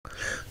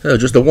So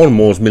just the one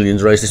Moores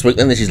Millions race this week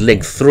then. This is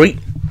leg 3.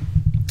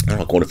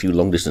 Quite a few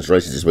long distance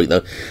races this week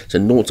though. It's a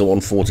 0 to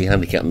 140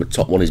 handicap, and the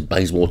top one is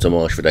Bayswater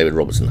Marsh for David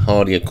Robertson,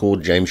 Hardy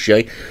Accord, James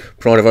Shea,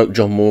 Pride of Oak,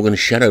 John Morgan,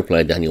 Shadow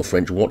Player, Daniel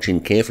French, Watching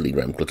Carefully,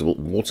 Graham Clutterbuck,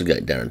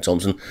 Watergate, Darren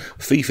Thompson,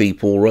 Fifi,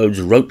 Paul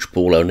Rhodes, Roach,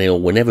 Paul O'Neill,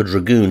 Whenever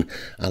Dragoon,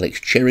 Alex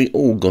Cherry,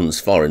 All Guns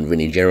Foreign,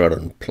 Vinnie Gerard,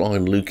 and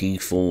Pline Lukey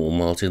for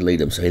Martin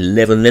Leadham. So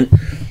 11 then.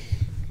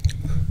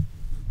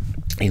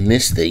 In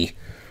this, the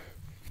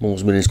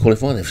Moores Millions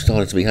qualifying, they've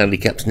started to be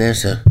handicaps now,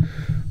 so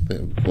a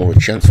bit more a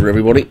chance for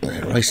everybody.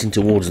 Racing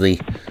towards the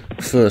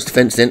first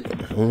fence then,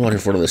 right in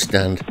front of the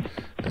stand,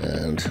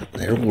 and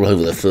they're all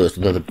over the first,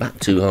 although the back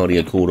two Hardy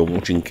Accord are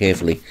watching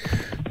carefully,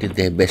 did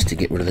their best to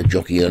get rid of the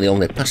jockey early on.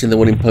 They're passing the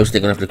winning post,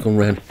 they're going to have to come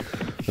round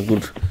a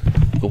good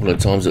couple of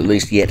times at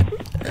least yet,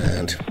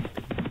 and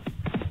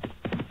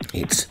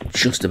it's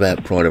just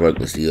about Pride of Oak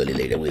that's the early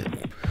leader, with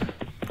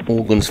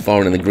All Guns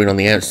Firing in the green on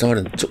the outside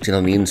and tucked in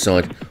on the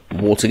inside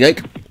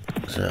Watergate.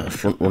 So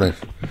front runner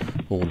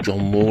for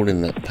John Moore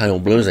in that pale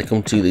blue as they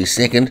come to the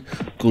second.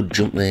 Good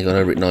jump there, got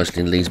over it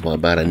nicely and leads by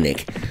about a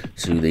neck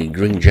to the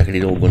green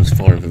jacketed All Guns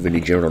Firing for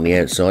Vinnie Gerard on the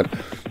outside.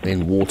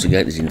 Then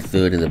Watergate is in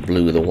third in the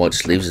blue with the white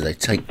sleeves as they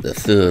take the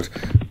third.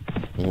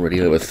 Already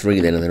over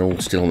 3 then, and they're all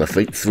still on their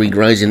feet. 3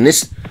 greys in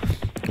this,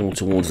 all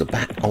towards the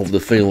back of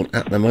the field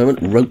at the moment.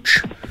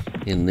 Roach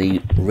in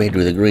the red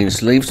with the green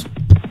sleeves.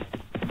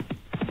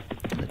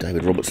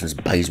 David Robertson's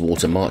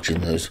Bayswater March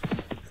in those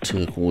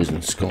turquoise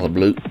and sky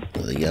blue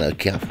with a yellow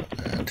cap,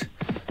 and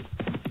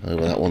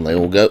over that one they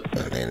all go.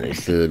 And then the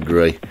third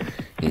grey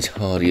is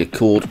Hardy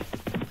Accord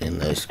in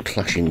those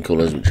clashing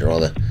colours, which are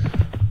either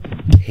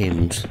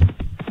Hims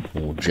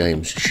or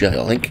James Shea,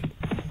 I think,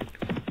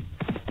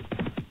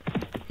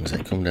 as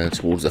they come down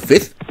towards the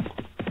fifth.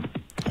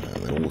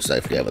 And they're all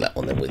safely over that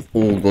one then, with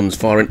All Guns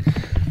Firing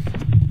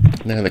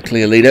now the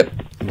clear leader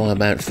by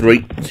about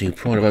 3 to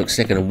Pride of Oak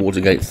second and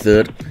Watergate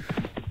third.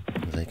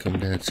 They come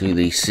down to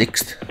the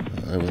sixth.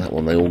 Over that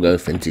one they all go.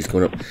 Fences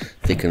coming up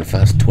thick and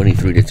fast.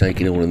 23 to take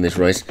in all in this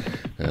race.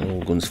 And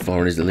All Guns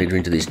Firing is the leader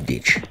into this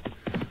ditch.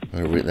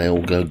 Over it they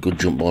all go. Good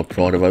jump by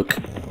Pride of Oak.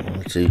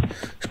 2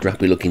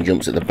 scrappy looking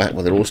jumps at the back,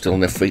 but they're all still on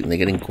their feet and they're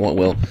getting quite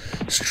well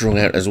strung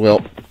out as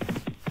well.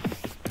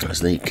 As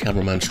the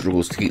cameraman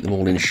struggles to keep them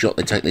all in shot,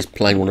 they take this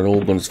plain one and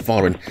All Guns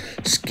Firing,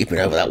 skipping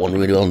over that one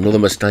really well. Another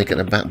mistake at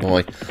the back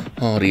by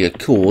Hardy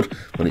Accord,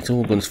 but it's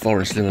All Guns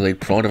Firing still in the lead.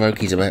 Pride of Oak,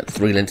 he's about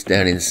 3 lengths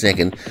down in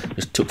second,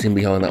 just tucked in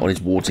behind that one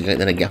is Watergate,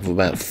 then a gap of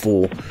about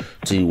 4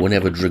 to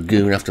Whenever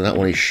Dragoon. After that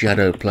one is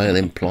Shadow Player,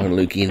 then Pline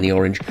Lukey in the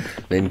orange,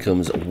 then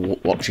comes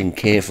Watching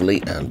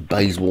Carefully and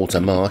Bayswater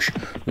Marsh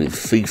with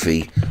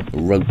Fifi,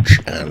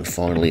 Roach, and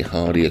finally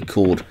Hardy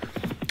Accord,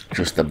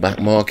 just the back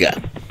marker.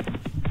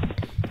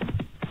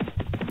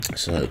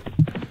 So,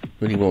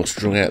 really well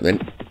strung out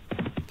then.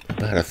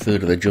 About a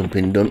third of the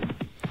jumping done.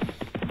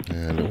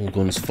 And All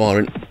Guns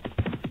Firing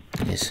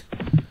is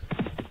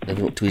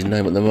living up to his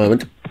name at the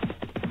moment.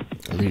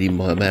 Leading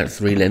by about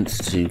 3 lengths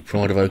to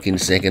Pride of Oak in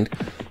second.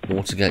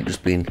 Watergate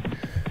just being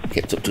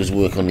kept up to his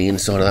work on the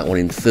inside of that one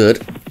in third.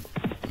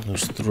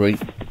 Those 3.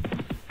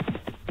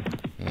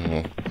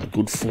 A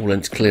good 4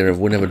 lengths clear of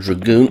Whenever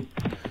Dragoon.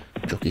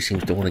 Jockey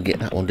seems to want to get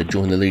that one to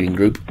join the leading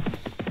group.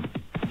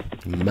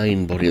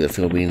 Main body of the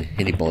field being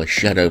headed by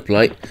Shadow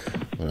Play,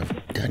 one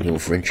of Daniel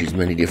French's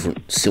many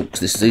different silks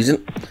this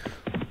season.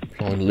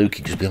 Pline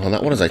Lukey just behind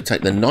that one as they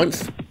take the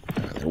 9th.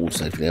 They're all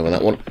safely over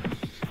that one.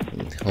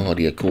 And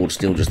Hardy Accord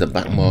still just a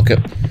back marker.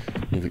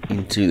 Moving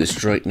into the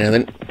straight now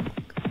then.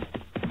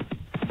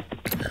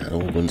 And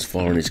All Guns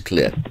Firing is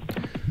clear.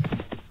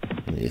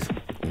 With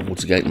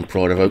Watergate and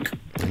Pride of Oak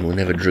and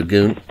Whenever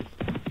Dragoon.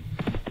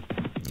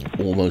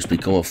 Almost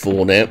become a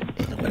 4 now.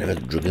 Whenever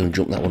Dragoon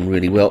jumped that one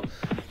really well.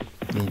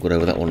 Got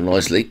over that one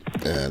nicely,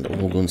 and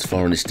All Guns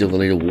Firing is still the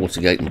leader.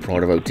 Watergate and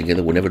Pride of Oak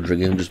together. Whenever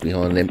Dragoon just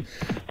behind them.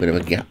 Bit of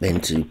a gap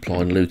then to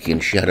Pline Lukey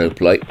and Shadow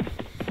Play.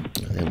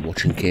 And then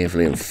Watching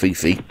Carefully and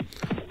Fifi.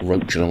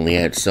 Roach along the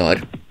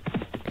outside.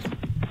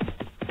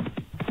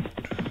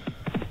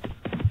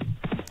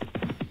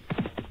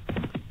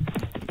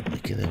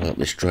 Making their way up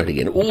the straight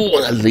again.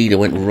 Oh, the leader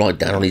went right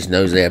down on his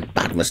nose there.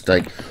 Bad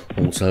mistake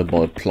also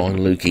by Pline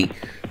Lukey.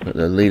 But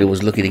the leader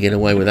was lucky to get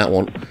away with that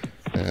one.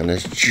 And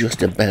has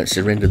just about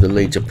surrendered the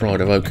lead to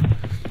Pride of Oak.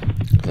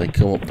 They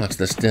come up past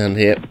the stand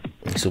here.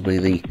 This will be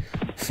the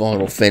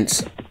final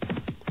fence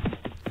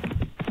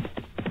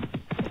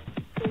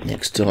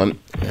next time.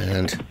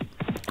 And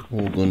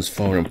All Guns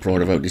Firing and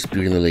Pride of Oak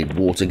disputing the lead.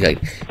 Watergate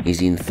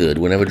is in third.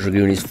 Whenever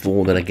Dragoon is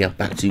 4, then a gap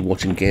back to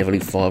Watching Carefully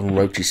 5, and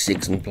Roach is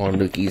 6, and Pline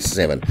Lukey is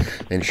 7.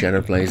 Then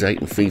Shadow Play is 8,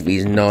 and Fifi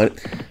is 9.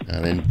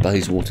 And then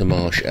Bayswater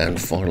Marsh, and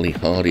finally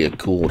Hardy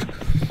Accord.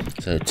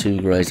 So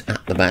 2 greys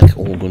at the back,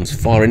 All Guns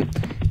Firing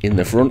in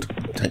the front.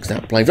 Takes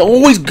that plane.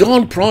 Oh, he's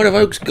gone! Pride of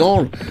Oak's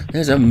gone.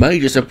 There's a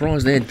major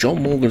surprise there.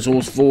 John Morgan's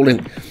horse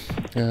falling.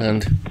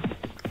 And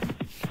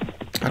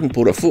hadn't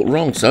put a foot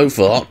wrong so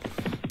far.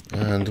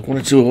 And 1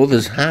 or 2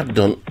 others had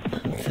done.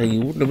 So you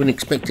wouldn't have been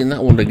expecting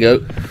that one to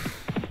go.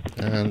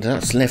 And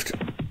that's left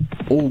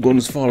All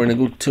Guns Firing a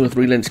good 2 or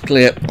 3 lengths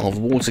clear of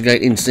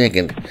Watergate in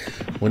second.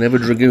 Whenever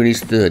Dragoon is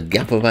third,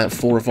 gap of about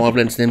 4 or 5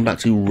 lengths then back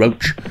to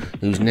Roach,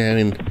 who's now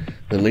in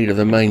the lead of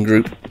the main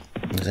group.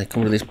 As they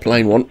come to this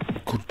plain one,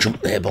 good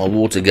jump there by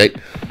Watergate.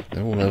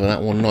 They're all over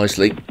that one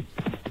nicely.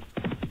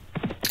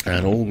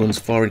 And All Guns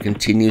Firing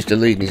continues to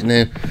lead. He's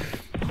now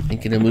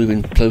thinking of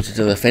moving closer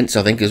to the fence,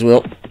 I think, as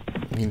well.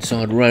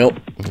 Inside rail,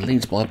 he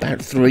leads by about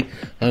 3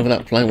 over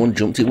that plain one,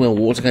 jumped it well.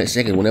 Watergate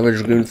second, whenever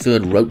Dragoon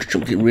third, Roach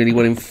jumped it really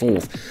well in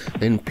fourth.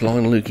 Then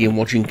Blind Lukey and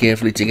Watching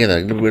Carefully together,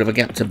 a little bit of a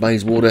gap to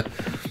Bayswater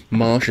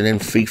Marsh, and then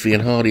Fifi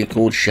and Hardy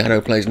Accord. Shadow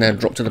Plays now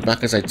dropped to the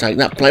back as they take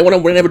that play one,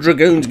 and whenever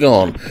Dragoon's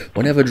gone,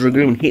 whenever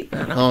Dragoon hit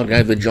that hard,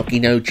 gave the jockey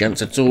no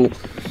chance at all.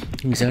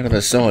 He's out of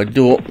the side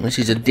door. This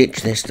is a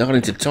ditch. They're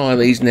starting to tire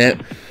these now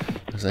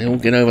as they all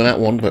get over that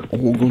one, but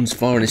All Guns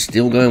Firing is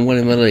still going well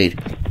in the lead.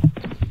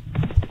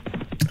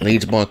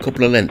 Leads by a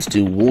couple of lengths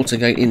to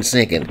Watergate in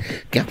second.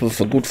 Gap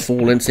of a good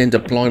 4 lengths into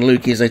Blind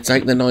Lukey as they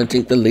take the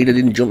 19th. The leader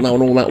didn't jump that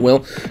one all that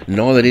well.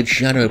 Neither did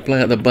Shadow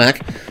Play at the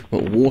back.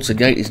 But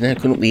Watergate is now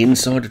coming up the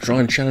inside to try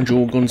and challenge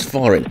All Guns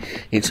Firing.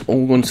 It's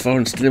All Guns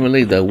Firing still in the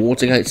lead though.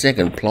 Watergate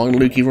second. Blind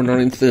Lukey running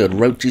on in third.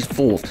 Roach is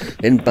fourth.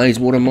 Then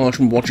Bayswater Marsh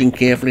Watching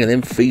Carefully. And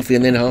then Fifi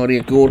and then Hardy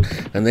Accord.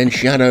 And then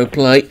Shadow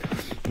Play.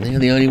 They're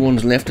the only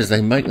ones left as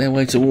they make their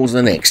way towards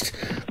the next.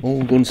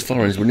 All Guns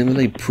Firing is winning the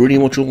lead pretty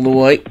much all the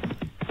way,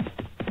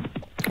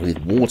 with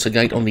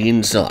Watergate on the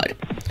inside.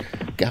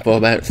 Gap of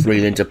about 3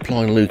 then to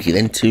Blind Lukey,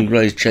 then 2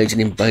 greys chasing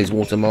in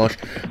Bayswater Marsh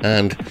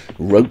and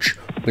Roach.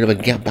 Bit of a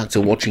gap back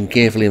to Watching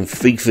Carefully and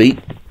Fifi.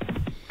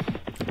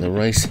 The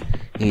race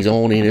is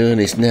on in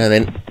earnest now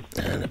then.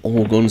 And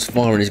All Guns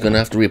Firing is going to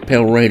have to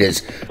repel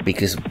Raiders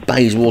because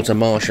Bayswater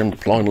Marsh and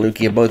Blind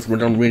Lukey are both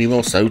run on really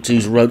well. So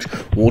too's Roach.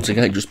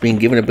 Watergate just being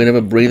given a bit of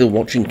a breather.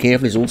 Watching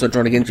Carefully is also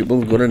trying to get into it, but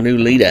we've got a new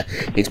leader.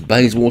 It's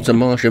Bayswater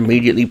Marsh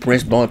immediately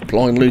pressed by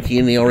Blind Lukey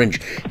in the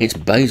orange. It's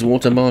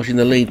Bayswater Marsh in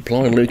the lead.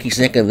 Blind Lukey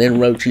second, then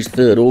Roach is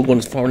third. All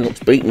Guns Firing looks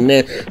beaten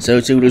there. So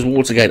too does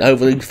Watergate.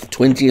 Over the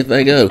 20th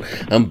they go.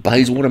 And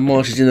Bayswater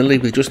Marsh is in the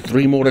lead with just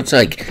 3 more to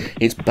take.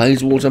 It's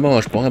Bayswater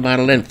Marsh by about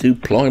a length to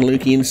Blind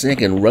Lukey in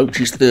second.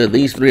 Roach is third.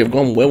 These 3 have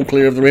gone well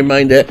clear of the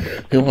remainder,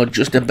 who are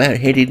just about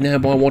headed now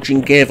by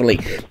Watching Carefully.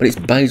 But it's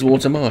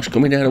Bayswater Marsh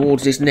coming down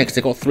towards this next.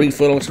 They've got 3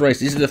 furlongs to race.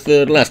 This is the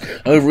third last.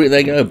 Over it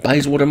they go.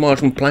 Bayswater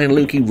Marsh from Blind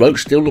Lukey.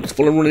 Roach still looks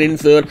full and running in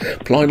third.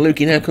 Blind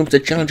Lukey now comes to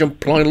challenge and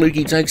Blind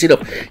Lukey takes it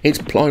up. It's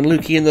Blind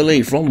Lukey in the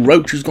lead from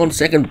Roach, who's gone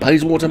second.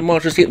 Bayswater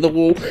Marsh has hit the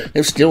wall.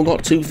 They've still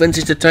got 2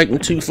 fences to take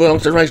and 2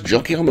 furlongs to race.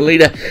 Jockey on the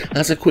leader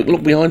has a quick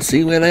look behind,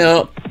 see where they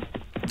are.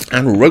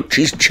 And Roach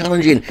is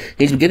challenging.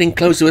 He's getting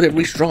closer with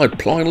every stride.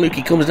 Blind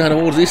Lukey comes down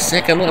towards this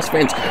second last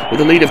fence with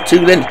a lead of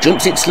 2 lengths.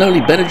 Jumps it slowly.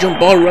 Better jump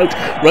by Roach.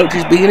 Roach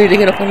is beginning to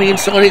get up on the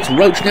inside. It's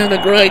Roach down the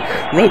grey.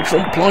 Roach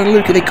from Blind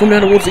Lukey. They come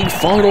down towards the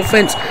final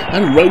fence.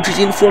 And Roach is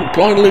in front.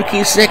 Blind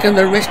Lukey is second.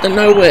 The rest are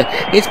nowhere.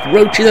 It's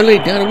Roach in the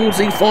lead down towards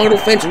the final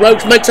fence.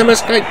 Roach makes a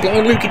mistake.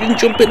 Blind Lukey didn't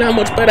jump it that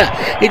much better.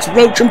 It's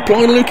Roach and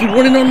Blind Lukey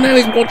running on now.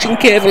 He's Watching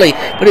Carefully.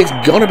 But it's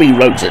got to be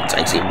Roach that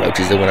takes it. Roach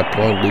is the winner.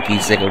 Blind Lukey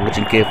is second.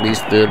 Watching Carefully is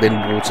third.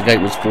 Then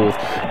Watergate was fourth.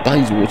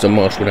 Bayswater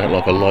Marsh went out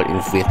like a light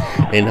in fifth.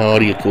 Then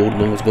Hardy Accord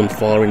and All Guns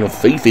Firing. And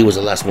Fifi was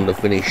the last one to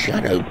finish.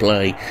 Shadow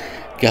Play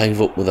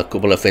gave up with a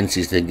couple of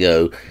fences to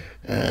go.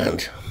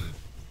 And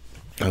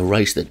a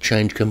race that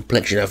changed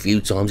complexion a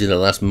few times in the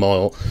last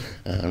mile.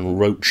 And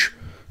Roach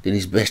did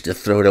his best to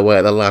throw it away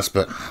at the last,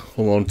 but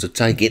hung on to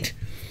take it.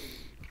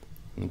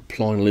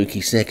 Blind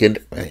Lukey second.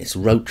 It's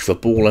Roach for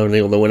Paul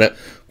O'Neill the winner.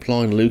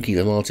 Blind Lukey,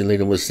 the Martin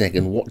leader, was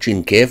second.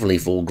 Watching Carefully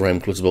for Graham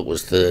Clutterbuck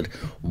was third.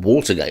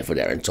 Watergate for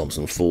Darren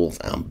Thompson fourth.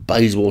 And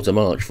Bayswater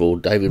March for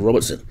David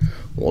Robertson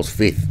was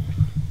fifth.